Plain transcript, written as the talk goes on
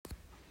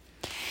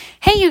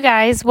Hey, you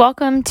guys,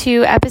 welcome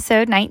to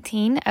episode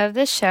 19 of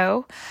the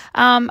show.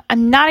 I'm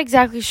not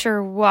exactly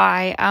sure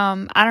why.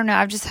 I don't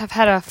know. Have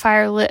had a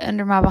fire lit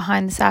under my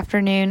behind this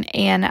afternoon,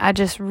 and I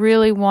just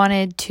really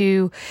wanted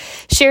to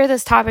share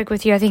this topic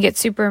with you. I think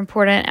it's super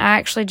important. I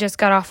actually just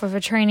got off of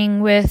a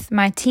training with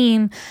my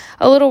team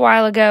a little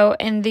while ago,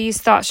 and these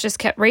thoughts just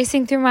kept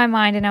racing through my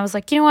mind, and I was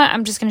like, you know what?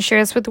 I'm just going to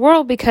share this with the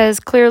world because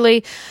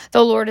clearly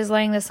the Lord is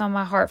laying this on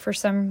my heart for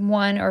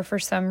someone or for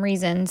some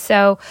reason.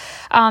 So,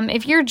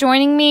 if you're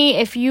joining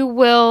me, if you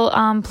will,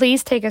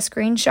 please take a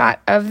screenshot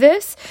of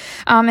this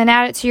and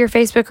add it to your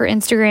Facebook or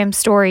Instagram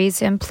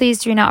stories. And please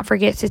do not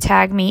forget to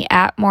tag me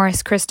at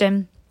Morris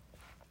Kristen.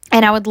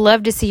 And I would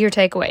love to see your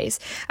takeaways.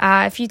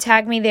 If you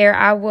tag me there,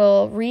 I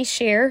will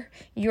reshare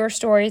your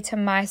story to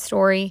my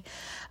story.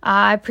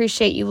 I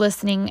appreciate you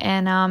listening,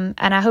 and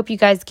I hope you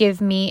guys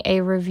give me a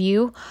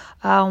review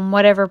on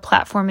whatever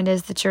platform it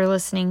is that you're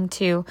listening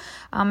to.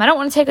 I don't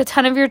want to take a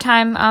ton of your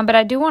time, but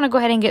I do want to go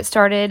ahead and get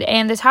started.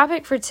 And the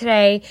topic for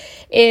today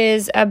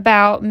is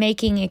about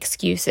making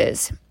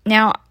excuses.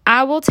 Now,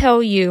 I will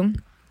tell you,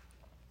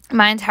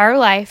 my entire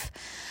life,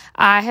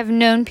 I have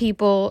known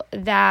people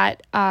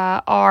that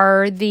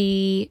are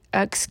the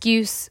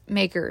excuse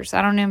makers.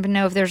 I don't even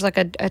know if there's like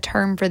a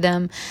term for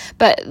them,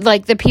 but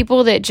like the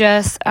people that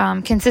just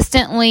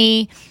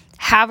consistently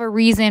have a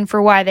reason for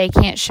why they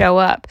can't show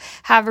up,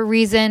 have a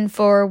reason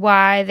for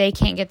why they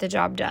can't get the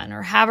job done,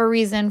 or have a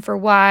reason for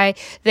why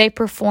they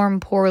perform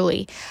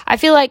poorly. I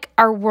feel like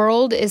our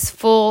world is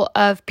full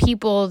of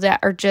people that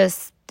are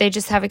they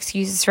just have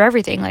excuses for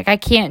everything. Like, I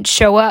can't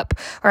show up,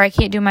 or I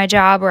can't do my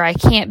job, or I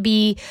can't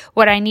be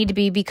what I need to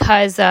be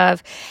because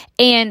of,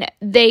 and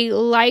they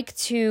like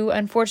to,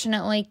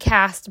 unfortunately,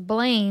 cast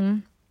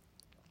blame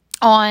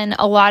on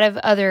a lot of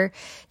other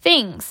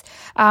things.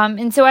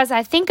 And so as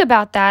I think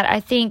about that, I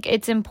think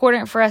it's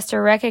important for us to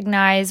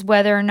recognize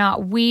whether or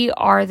not we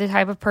are the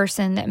type of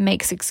person that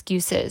makes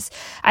excuses.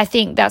 I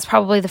think that's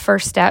probably the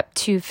first step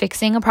to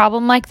fixing a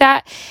problem like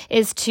that,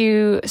 is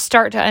to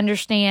start to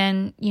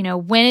understand,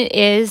 when it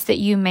is that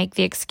you make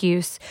the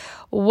excuse,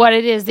 what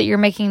it is that you're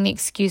making the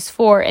excuse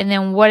for, and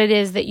then what it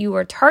is that you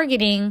are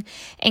targeting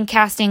and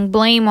casting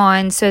blame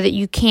on so that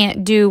you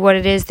can't do what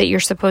it is that you're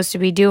supposed to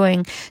be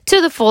doing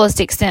to the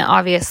fullest extent,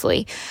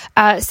 obviously.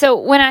 So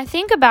when I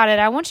think about it,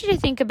 I want you to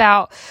think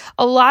about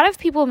a lot of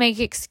people make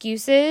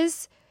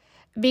excuses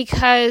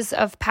because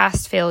of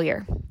past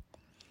failure.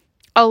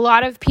 A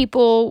lot of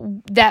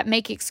people that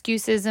make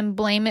excuses and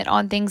blame it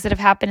on things that have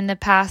happened in the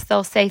past,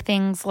 they'll say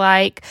things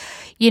like,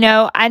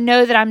 I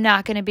know that I'm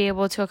not going to be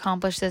able to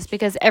accomplish this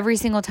because every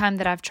single time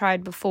that I've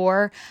tried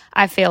before,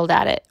 I failed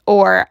at it,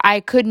 or I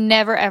could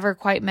never, ever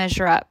quite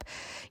measure up.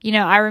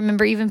 I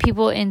remember even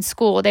people in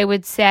school, they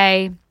would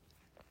say,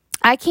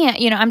 I can't,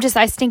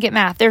 I stink at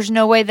math. There's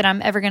no way that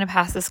I'm ever going to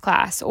pass this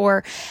class,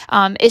 or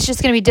it's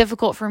just going to be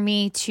difficult for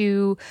me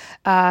to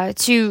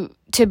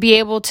be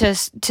able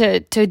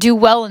to do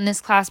well in this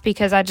class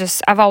because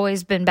I've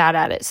always been bad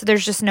at it. So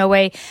there's just no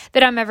way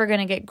that I'm ever going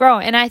to get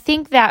growing. And I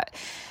think that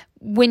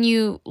when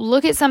you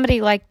look at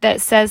somebody like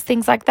that says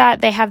things like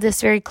that, they have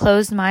this very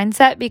closed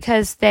mindset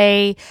because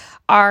they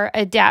are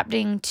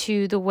adapting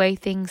to the way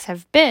things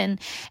have been.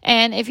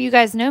 And if you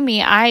guys know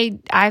me,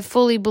 I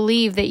fully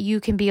believe that you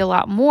can be a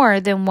lot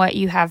more than what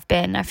you have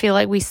been. I feel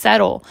like we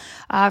settle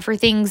for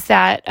things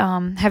that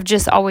have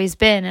just always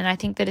been. And I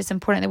think that it's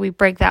important that we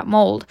break that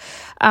mold.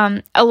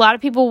 A lot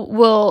of people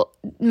will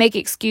make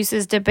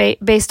excuses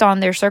based on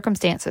their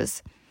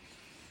circumstances.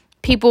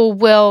 People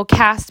will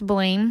cast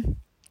blame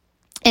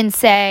and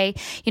say,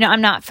 I'm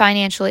not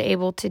financially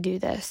able to do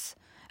this.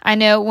 I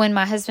know when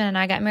my husband and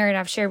I got married,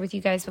 I've shared with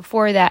you guys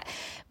before that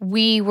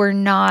we were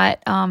not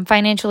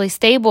financially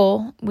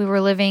stable. We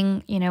were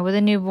living, with a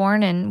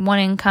newborn and one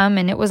income,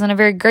 and it wasn't a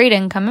very great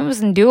income. It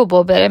wasn't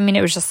doable, but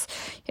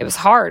it was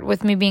hard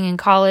with me being in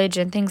college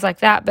and things like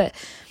that. But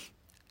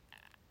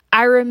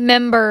I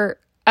remember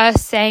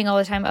us saying all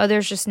the time,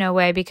 there's just no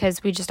way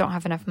because we just don't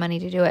have enough money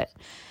to do it.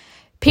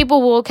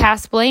 People will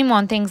cast blame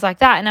on things like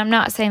that. And I'm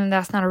not saying that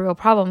that's not a real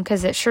problem,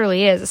 because it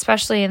surely is,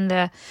 especially in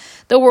the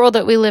world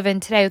that we live in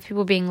today with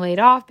people being laid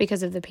off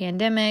because of the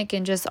pandemic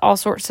and just all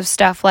sorts of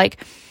stuff.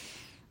 Like,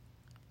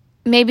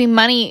 maybe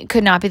money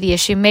could not be the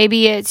issue.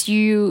 Maybe it's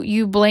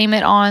you blame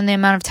it on the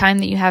amount of time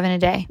that you have in a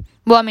day.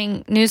 Well,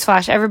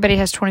 newsflash, everybody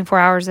has 24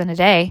 hours in a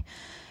day.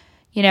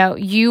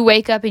 You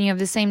wake up and you have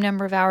the same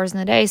number of hours in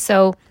the day.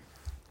 So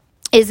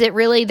is it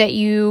really that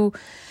you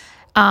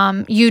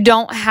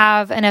don't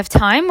have enough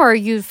time, or are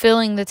you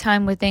filling the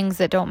time with things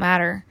that don't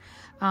matter?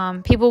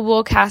 People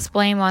will cast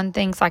blame on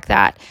things like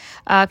that.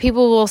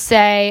 People will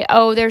say,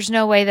 there's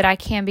no way that I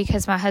can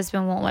because my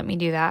husband won't let me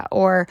do that.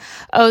 Or,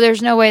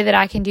 there's no way that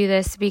I can do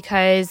this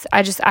because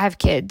I have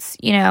kids,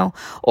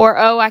 or,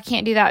 I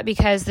can't do that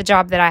because the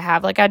job that I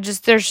have,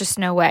 there's just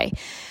no way.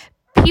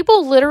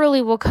 People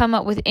literally will come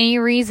up with any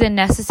reason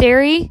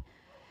necessary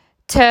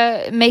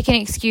to make an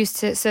excuse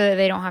so that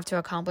they don't have to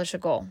accomplish a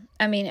goal.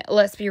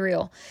 Let's be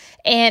real.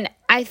 And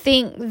I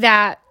think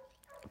that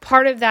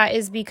part of that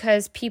is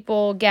because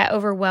people get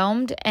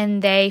overwhelmed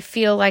and they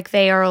feel like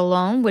they are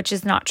alone, which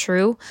is not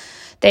true.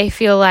 They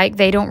feel like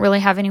they don't really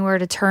have anywhere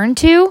to turn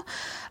to.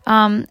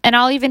 And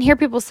I'll even hear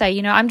people say,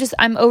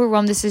 I'm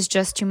overwhelmed. This is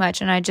just too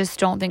much. And I just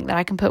don't think that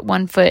I can put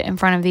one foot in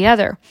front of the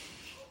other.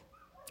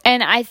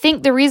 And I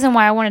think the reason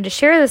why I wanted to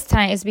share this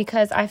tonight is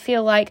because I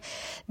feel like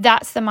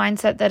that's the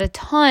mindset that a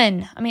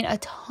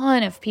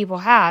ton of people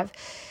have.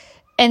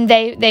 And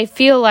they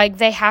feel like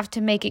they have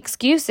to make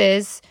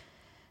excuses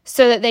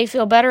so that they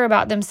feel better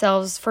about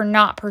themselves for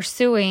not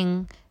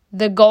pursuing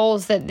the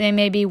goals that they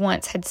maybe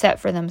once had set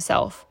for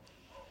themselves.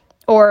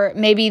 Or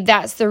maybe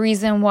that's the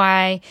reason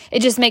why it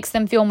just makes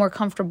them feel more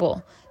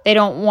comfortable. They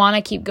don't want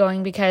to keep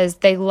going because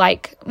they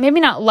maybe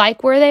not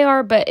like where they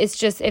are, but it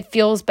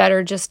feels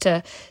better just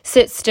to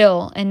sit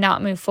still and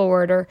not move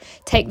forward, or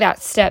take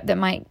that step that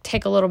might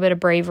take a little bit of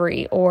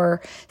bravery,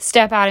 or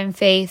step out in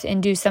faith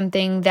and do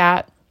something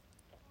that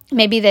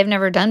maybe they've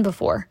never done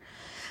before.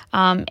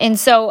 And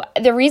so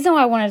the reason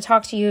why I want to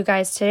talk to you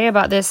guys today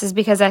about this is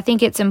because I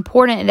think it's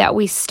important that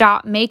we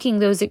stop making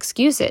those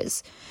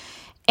excuses.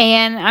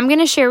 And I'm going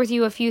to share with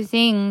you a few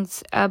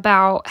things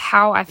about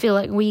how I feel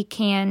like we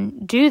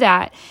can do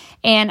that.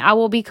 And I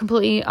will be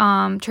completely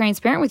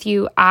transparent with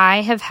you.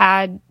 I have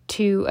had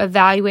to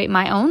evaluate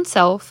my own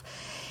self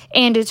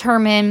and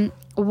determine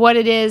what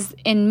it is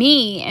in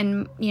me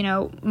and,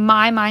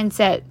 my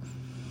mindset,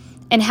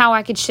 and how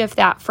I could shift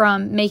that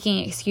from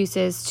making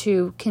excuses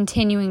to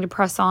continuing to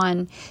press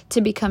on, to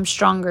become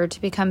stronger,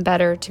 to become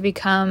better, to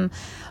become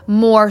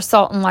more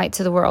salt and light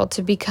to the world,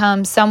 to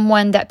become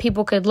someone that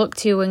people could look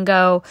to and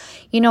go,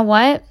 you know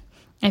what?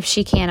 If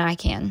she can, I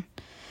can.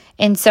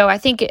 And so I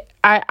think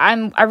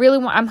I'm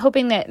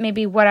hoping that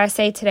maybe what I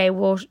say today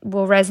will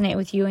resonate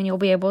with you, and you'll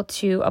be able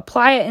to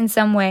apply it in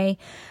some way.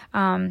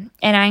 And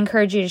I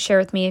encourage you to share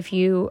with me if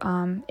you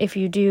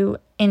do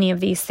any of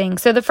these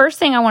things. So the first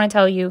thing I want to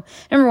tell you,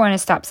 number one,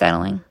 is stop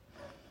settling.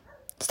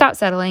 Stop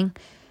settling.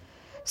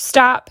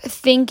 Stop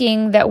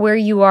thinking that where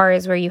you are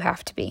is where you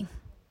have to be.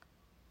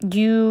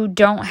 You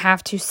don't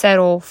have to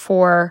settle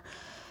for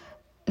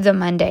the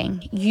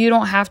mundane. You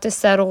don't have to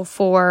settle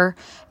for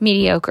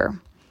mediocre.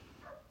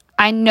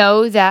 I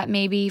know that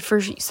maybe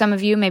for some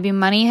of you, maybe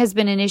money has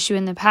been an issue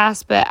in the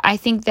past, but I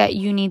think that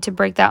you need to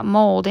break that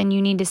mold, and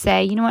you need to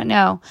say, you know what?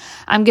 No,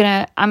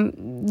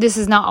 this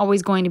is not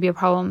always going to be a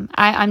problem.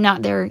 I'm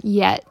not there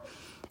yet.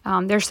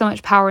 There's so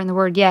much power in the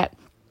word yet.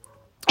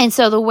 And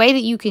so the way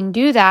that you can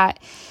do that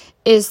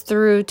is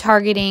through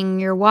targeting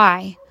your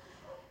why.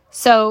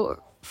 So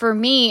for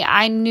me,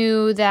 I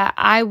knew that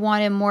I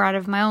wanted more out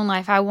of my own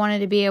life. I wanted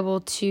to be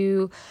able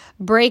to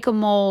break a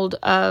mold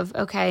of,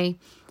 okay,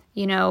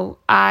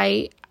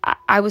 I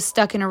was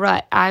stuck in a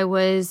rut. I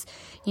was,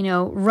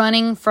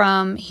 running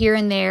from here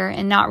and there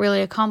and not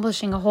really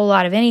accomplishing a whole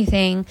lot of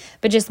anything,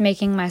 but just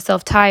making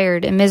myself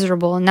tired and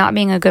miserable and not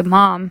being a good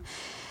mom.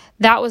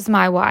 That was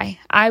my why.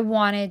 I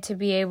wanted to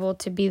be able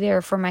to be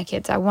there for my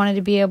kids. I wanted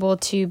to be able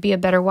to be a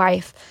better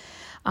wife.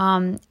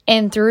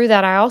 And through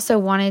that, I also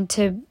wanted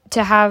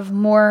to have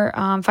more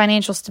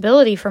financial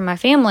stability for my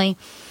family.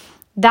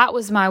 That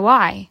was my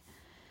why.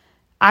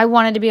 I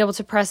wanted to be able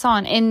to press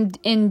on. And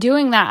in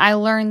doing that, I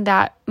learned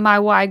that my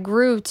why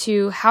grew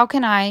to, how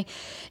can I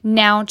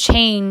now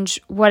change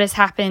what has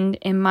happened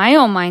in my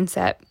own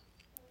mindset?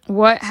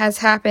 What has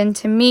happened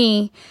to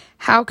me?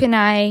 How can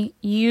I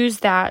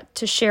use that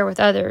to share with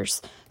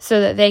others so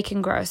that they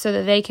can grow, so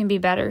that they can be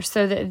better,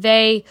 so that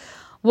they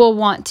will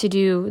want to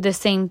do the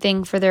same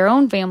thing for their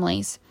own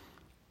families?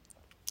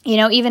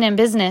 Even in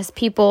business,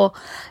 people,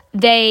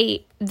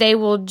 they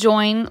will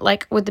join,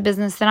 like with the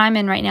business that I'm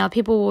in right now,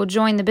 people will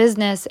join the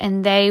business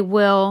and they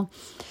will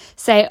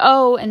say,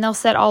 and they'll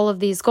set all of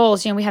these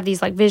goals. We have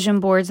these like vision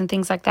boards and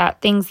things like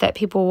that, things that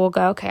people will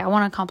go, okay, I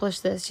want to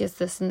accomplish this, just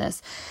this and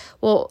this.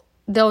 Well,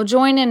 they'll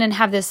join in and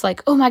have this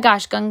like, oh my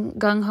gosh,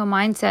 gung-ho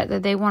mindset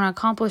that they want to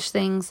accomplish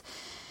things.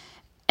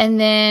 And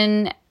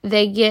then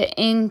they get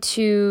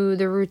into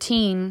the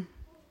routine,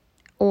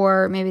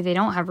 or maybe they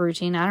don't have a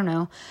routine, I don't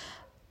know.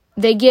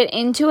 They get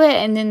into it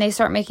and then they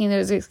start making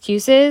those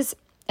excuses,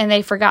 and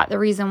they forgot the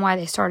reason why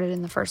they started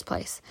in the first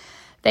place.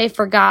 They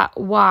forgot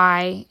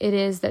why it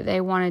is that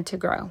they wanted to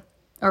grow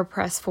or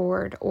press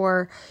forward,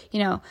 or,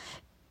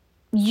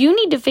 you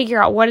need to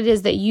figure out what it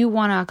is that you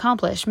want to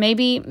accomplish.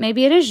 Maybe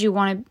it is you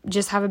want to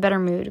just have a better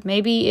mood.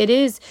 Maybe it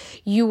is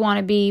you want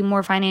to be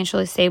more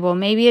financially stable.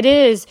 Maybe it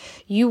is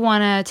you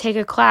want to take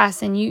a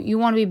class and you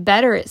want to be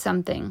better at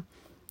something.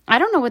 I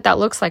don't know what that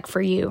looks like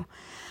for you.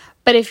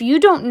 But if you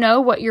don't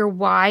know what your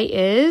why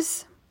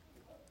is,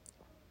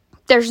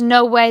 there's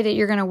no way that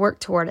you're going to work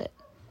toward it.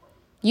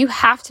 You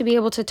have to be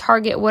able to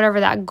target whatever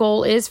that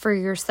goal is for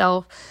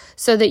yourself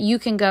so that you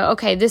can go,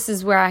 okay, this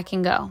is where I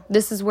can go.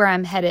 This is where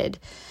I'm headed.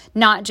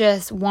 Not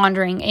just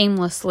wandering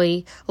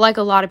aimlessly like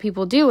a lot of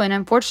people do. And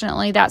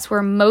unfortunately, that's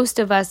where most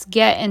of us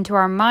get into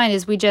our mind,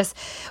 is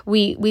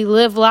we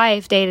live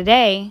life day to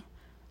day,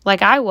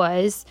 like I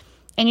was,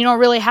 and you don't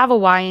really have a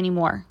why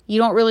anymore. You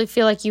don't really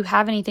feel like you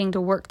have anything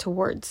to work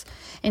towards.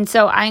 And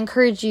so I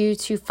encourage you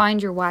to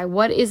find your why.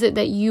 What is it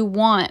that you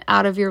want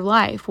out of your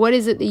life? What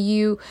is it that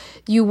you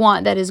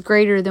want that is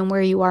greater than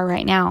where you are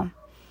right now?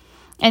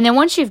 And then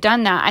once you've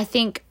done that, I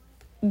think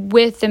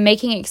with the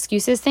making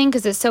excuses thing,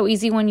 because it's so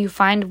easy when you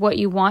find what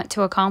you want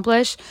to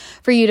accomplish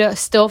for you to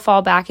still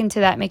fall back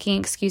into that making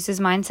excuses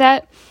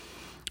mindset,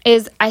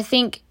 is I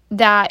think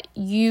that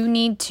you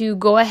need to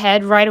go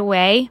ahead right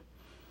away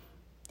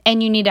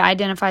and you need to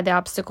identify the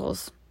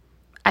obstacles.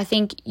 I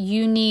think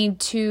you need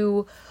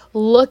to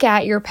look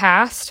at your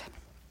past,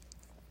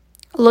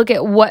 look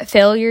at what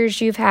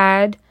failures you've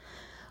had,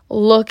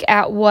 look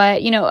at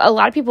what, a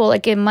lot of people,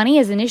 like, if money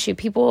is an issue,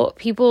 people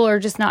are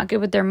just not good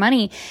with their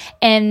money,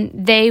 and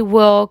they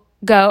will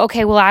go,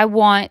 okay, well, I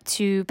want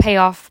to pay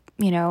off,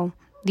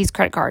 these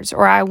credit cards,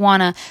 or I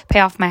want to pay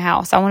off my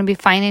house. I want to be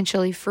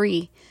financially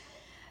free.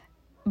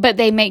 But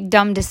they make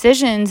dumb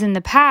decisions in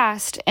the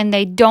past, and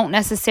they don't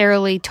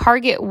necessarily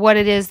target what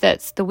it is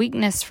that's the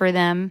weakness for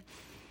them.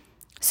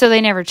 So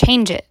they never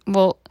change it.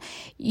 Well,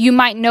 you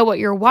might know what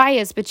your why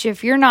is, but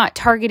if you're not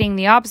targeting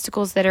the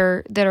obstacles that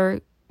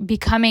are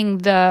becoming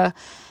the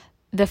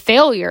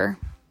failure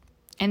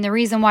and the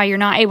reason why you're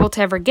not able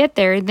to ever get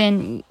there,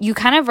 then you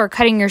kind of are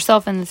cutting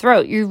yourself in the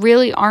throat. You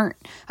really aren't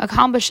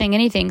accomplishing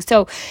anything.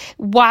 So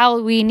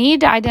while we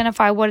need to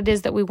identify what it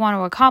is that we want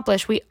to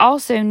accomplish, we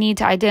also need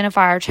to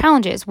identify our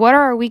challenges. What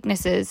are our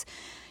weaknesses?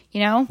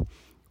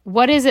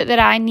 What is it that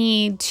I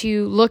need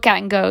to look at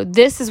and go,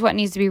 this is what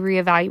needs to be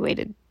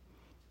reevaluated?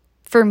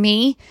 For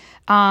me,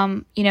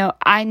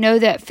 I know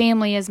that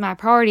family is my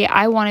priority.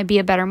 I want to be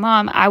a better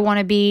mom. I want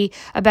to be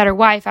a better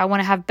wife. I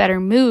want to have better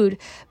mood.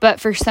 But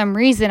for some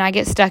reason, I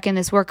get stuck in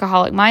this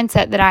workaholic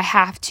mindset that I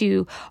have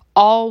to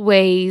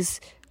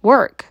always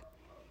work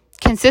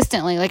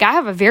consistently. Like, I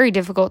have a very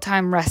difficult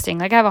time resting.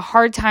 Like, I have a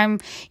hard time,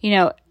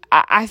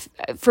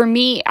 for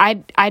me,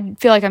 I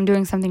feel like I'm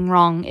doing something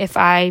wrong if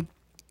I'm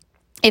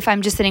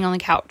just sitting on the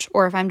couch,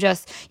 or if I'm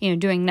just,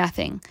 doing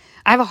nothing.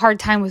 I have a hard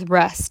time with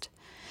rest.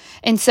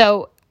 And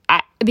so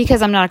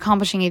because I'm not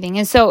accomplishing anything.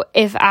 And so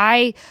if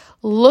I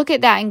look at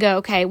that and go,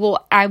 okay,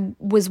 well, I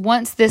was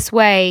once this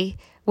way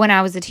when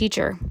I was a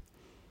teacher,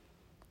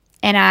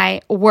 and I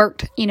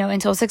worked,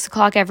 until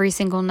 6:00 every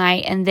single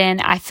night. And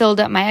then I filled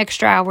up my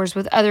extra hours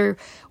with other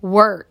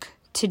work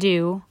to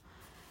do.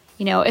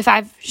 If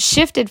I've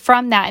shifted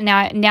from that,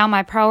 and now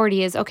my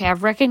priority is, okay,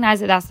 I've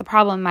recognized that that's the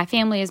problem. My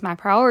family is my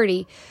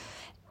priority.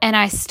 And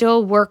I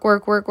still work.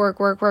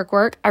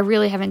 I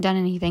really haven't done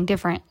anything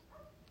different.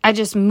 I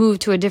just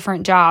moved to a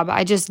different job.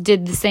 I just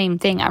did the same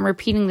thing. I'm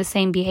repeating the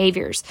same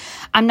behaviors.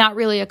 I'm not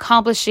really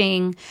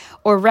accomplishing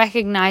or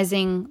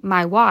recognizing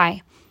my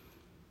why.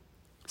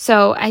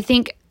 So I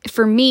think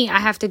for me, I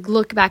have to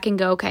look back and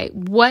go, okay,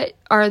 what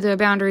are the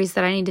boundaries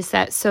that I need to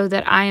set so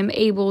that I am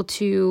able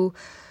to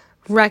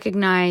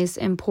recognize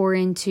and pour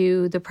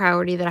into the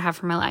priority that I have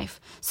for my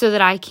life, so that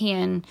I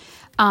can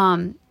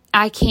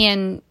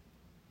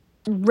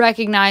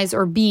recognize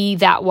or be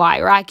that why,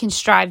 or I can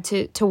strive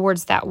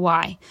towards that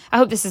why. I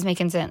hope this is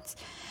making sense.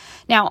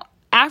 Now,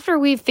 after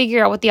we've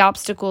figured out what the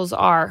obstacles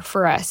are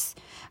for us,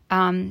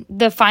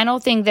 the final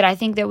thing that I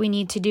think that we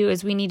need to do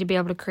is we need to be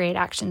able to create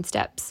action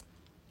steps.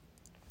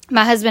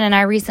 My husband and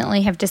I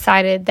recently have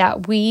decided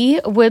that we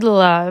would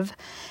love,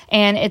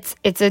 and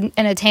it's an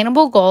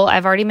attainable goal.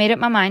 I've already made up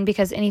my mind,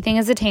 because anything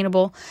is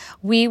attainable.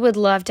 We would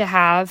love to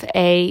have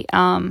a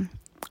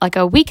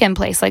weekend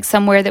place, like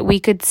somewhere that we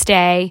could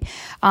stay,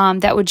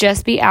 that would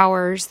just be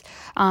ours.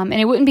 And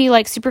it wouldn't be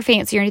like super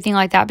fancy or anything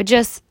like that, but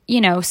just,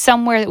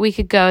 somewhere that we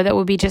could go that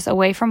would be just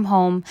away from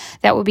home,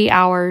 that would be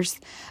ours.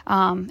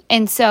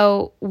 And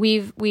so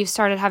we've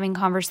started having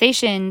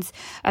conversations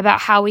about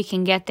how we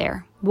can get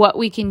there, what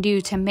we can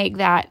do to make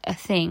that a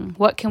thing.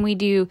 What can we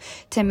do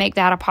to make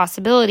that a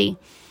possibility?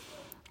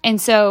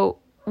 And so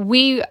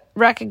we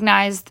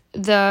recognized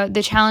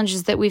the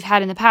challenges that we've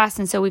had in the past.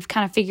 And so we've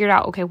kind of figured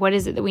out, okay, what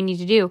is it that we need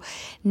to do?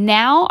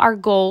 Now our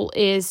goal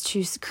is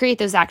to create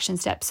those action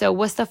steps. So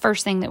what's the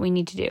first thing that we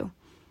need to do?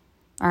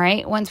 All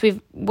right. Once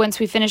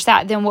we finish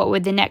that, then what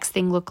would the next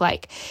thing look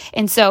like?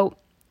 And so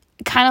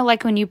kind of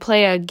like when you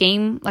play a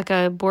game, like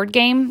a board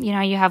game,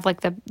 you have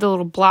like the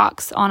little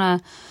blocks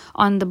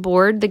on the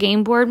board, the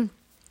game board.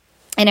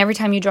 And every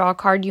time you draw a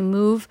card, you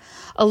move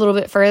a little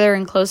bit further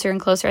and closer and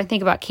closer. I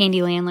think about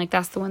Candyland, like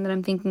that's the one that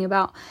I'm thinking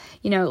about.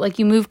 Like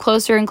you move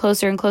closer and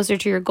closer and closer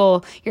to your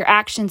goal. Your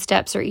action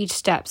steps are each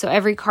step. So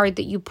every card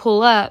that you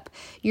pull up,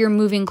 you're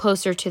moving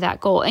closer to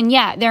that goal. And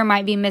yeah, there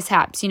might be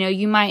mishaps.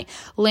 You might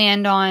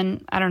land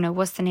on, I don't know,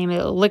 what's the name of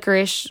it?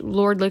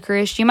 Lord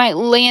Licorice. You might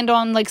land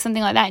on like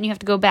something like that, and you have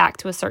to go back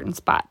to a certain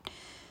spot.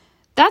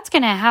 That's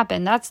going to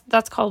happen.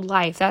 That's called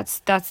life. That's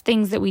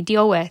things that we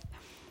deal with.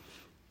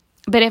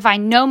 But if I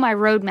know my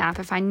roadmap,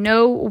 if I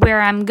know where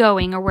I'm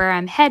going or where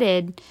I'm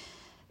headed,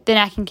 then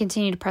I can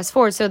continue to press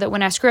forward, so that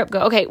when I screw up,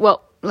 go, okay,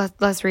 well,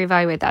 let's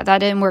reevaluate that. That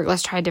didn't work.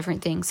 Let's try a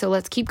different thing. So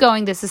let's keep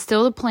going. This is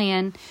still the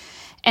plan.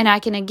 And I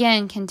can,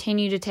 again,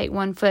 continue to take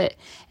one foot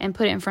and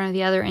put it in front of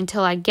the other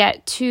until I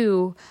get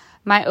to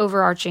my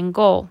overarching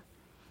goal.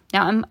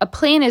 Now, a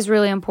plan is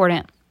really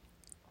important.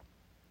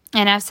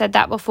 And I've said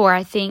that before.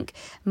 I think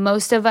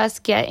most of us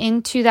get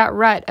into that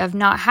rut of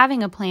not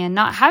having a plan,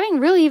 not having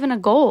really even a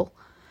goal,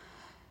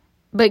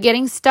 but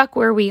getting stuck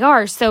where we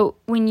are. So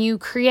when you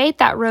create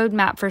that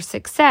roadmap for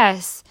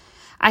success,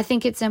 I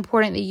think it's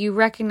important that you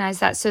recognize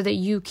that so that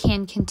you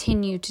can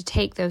continue to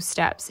take those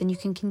steps and you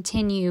can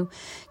continue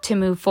to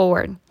move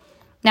forward.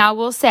 Now, I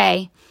will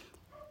say,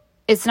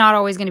 it's not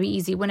always going to be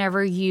easy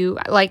whenever you,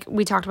 like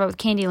we talked about with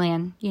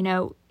Candyland,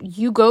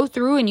 you go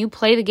through and you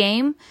play the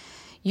game,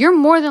 you're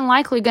more than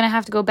likely going to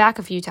have to go back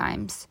a few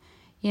times.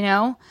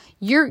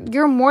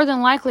 You're more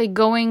than likely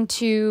going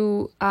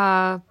to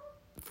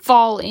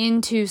fall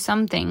into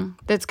something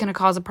that's going to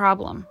cause a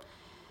problem.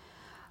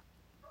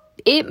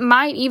 It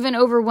might even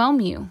overwhelm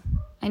you.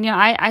 And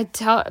I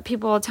tell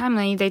people all the time,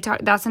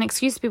 that's an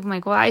excuse. People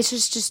make, well, it's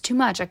just too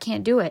much. I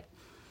can't do it.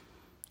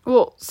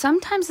 Well,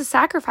 sometimes the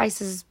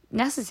sacrifice is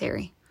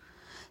necessary.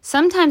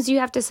 Sometimes you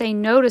have to say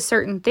no to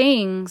certain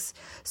things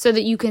so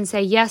that you can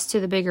say yes to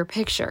the bigger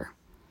picture.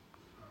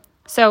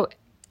 So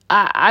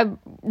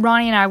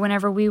Ronnie and I,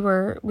 whenever we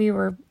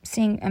were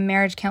seeing a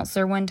marriage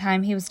counselor one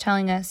time, he was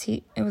telling us,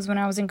 it was when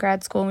I was in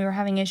grad school and we were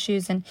having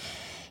issues, and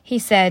he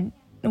said,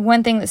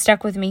 one thing that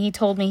stuck with me,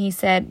 he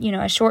said,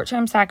 a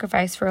short-term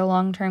sacrifice for a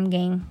long-term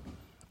gain.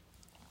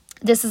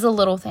 This is a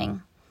little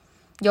thing.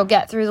 You'll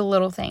get through the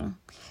little thing.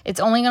 It's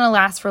only going to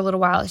last for a little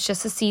while. It's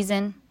just a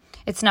season.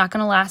 It's not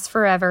going to last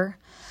forever.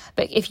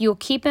 But if you'll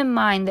keep in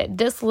mind that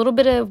this little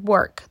bit of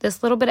work,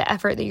 this little bit of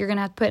effort that you're going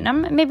to have to put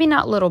in, maybe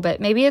not little bit,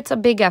 maybe it's a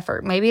big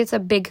effort, maybe it's a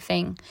big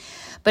thing,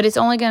 but it's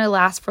only going to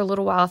last for a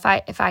little while.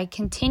 If I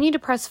continue to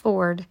press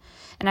forward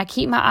and I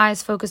keep my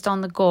eyes focused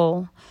on the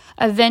goal,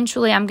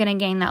 eventually I'm going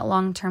to gain that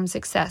long-term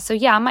success. So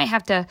yeah, I might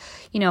have to,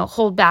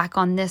 hold back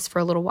on this for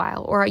a little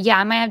while, or yeah,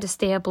 I might have to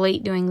stay up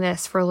late doing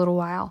this for a little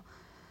while.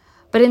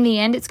 But in the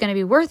end, it's going to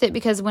be worth it,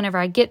 because whenever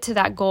I get to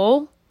that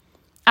goal,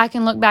 I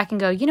can look back and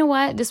go, you know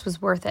what? This was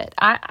worth it.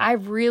 I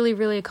really,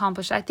 really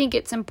accomplished it. I think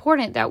it's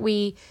important that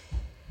we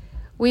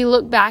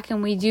look back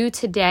and we do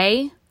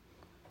today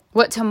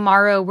what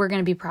tomorrow we're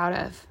going to be proud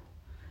of.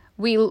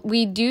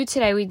 We do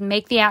today, we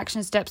make the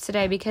action steps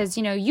today, because,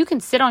 you can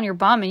sit on your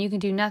bum and you can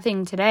do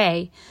nothing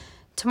today.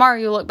 Tomorrow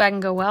you'll look back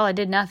and go, well, I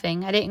did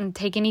nothing. I didn't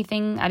take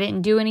anything. I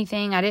didn't do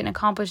anything. I didn't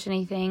accomplish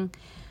anything.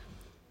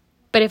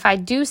 But if I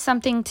do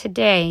something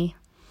today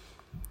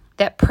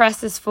that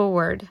presses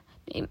forward,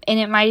 and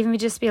it might even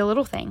just be a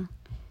little thing.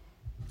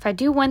 If I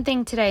do one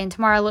thing today and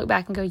tomorrow I look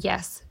back and go,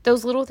 yes,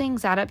 those little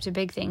things add up to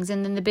big things.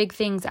 And then the big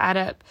things add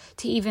up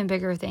to even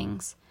bigger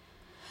things.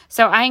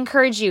 So I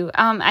encourage you.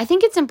 I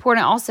think it's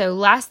important also,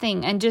 last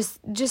thing, and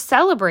just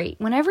celebrate.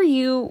 Whenever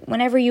you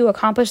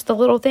accomplish the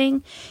little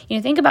thing,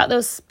 think about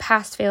those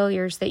past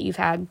failures that you've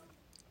had.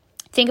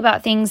 Think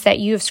about things that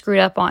you have screwed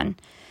up on.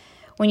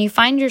 When you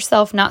find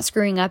yourself not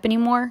screwing up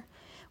anymore,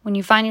 when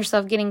you find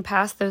yourself getting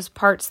past those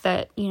parts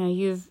that,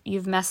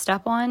 you've messed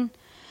up on,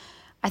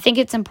 I think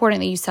it's important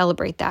that you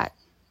celebrate that.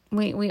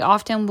 We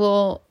often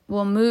will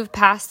move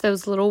past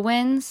those little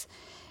wins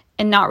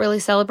and not really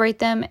celebrate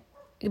them,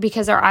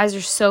 because our eyes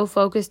are so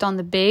focused on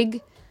the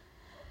big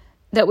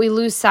that we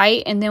lose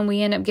sight, and then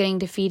we end up getting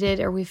defeated,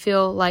 or we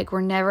feel like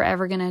we're never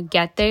ever going to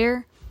get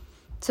there.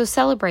 So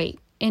celebrate.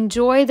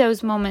 Enjoy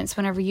those moments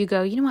whenever you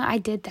go, you know what, I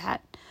did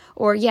that.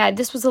 Or, yeah,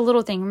 this was a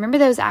little thing. Remember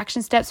those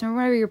action steps? Remember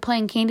whenever you were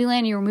playing Candyland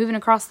and you were moving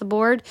across the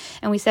board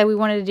and we said we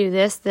wanted to do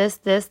this, this,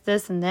 this,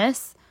 this, and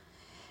this?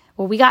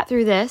 Well, we got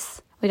through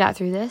this. We got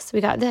through this. We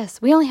got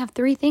this. We only have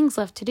 3 things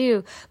left to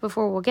do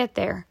before we'll get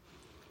there.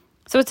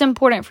 So it's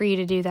important for you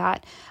to do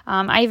that.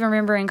 I even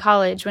remember in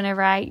college,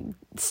 whenever I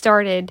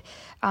started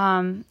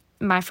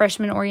my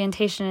freshman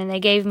orientation, and they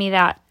gave me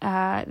that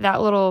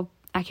little,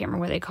 I can't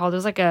remember what they called it.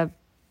 It was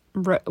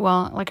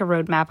like a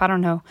road map. I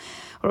don't know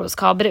what it was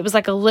called, but it was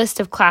like a list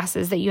of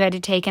classes that you had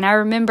to take. And I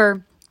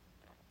remember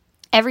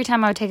every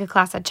time I would take a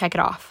class, I'd check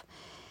it off,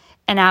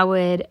 and I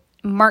would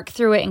mark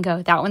through it and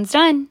go, that one's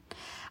done.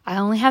 I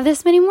only have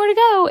this many more to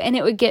go. And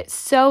it would get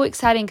so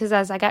exciting, because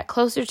as I got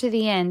closer to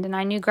the end and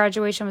I knew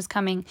graduation was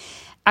coming,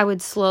 I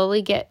would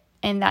slowly get,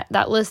 and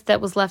that list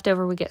that was left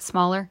over would get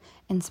smaller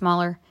and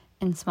smaller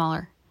and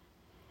smaller.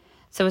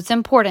 So it's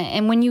important.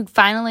 And when you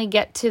finally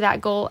get to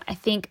that goal, I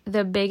think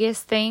the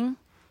biggest thing,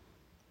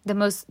 the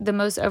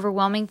most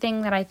overwhelming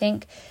thing that I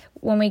think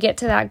when we get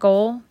to that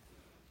goal,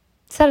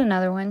 set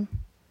another one.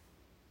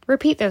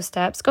 Repeat those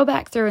steps. Go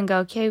back through and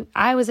go, okay,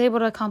 I was able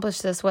to accomplish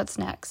this. What's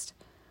next?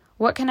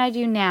 What can I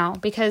do now?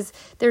 Because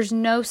there's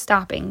no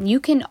stopping. You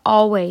can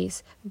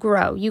always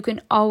grow. You can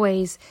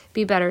always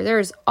be better. There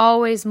is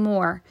always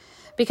more,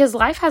 because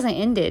life hasn't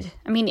ended.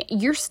 I mean,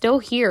 you're still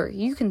here.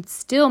 You can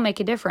still make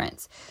a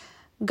difference.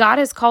 God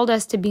has called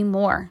us to be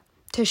more,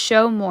 to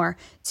show more,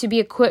 to be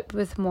equipped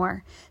with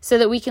more, so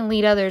that we can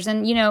lead others.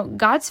 And,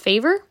 God's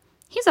favor,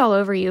 He's all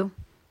over you.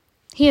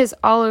 He is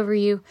all over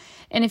you.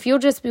 And if you'll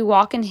just be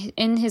walking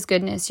in His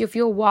goodness, if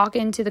you'll walk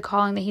into the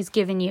calling that He's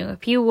given you,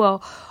 if you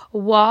will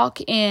walk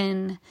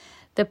in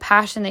the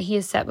passion that He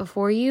has set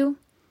before you,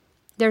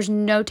 there's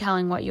no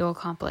telling what you'll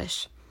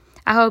accomplish.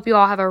 I hope you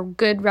all have a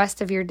good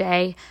rest of your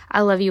day.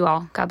 I love you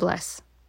all. God bless.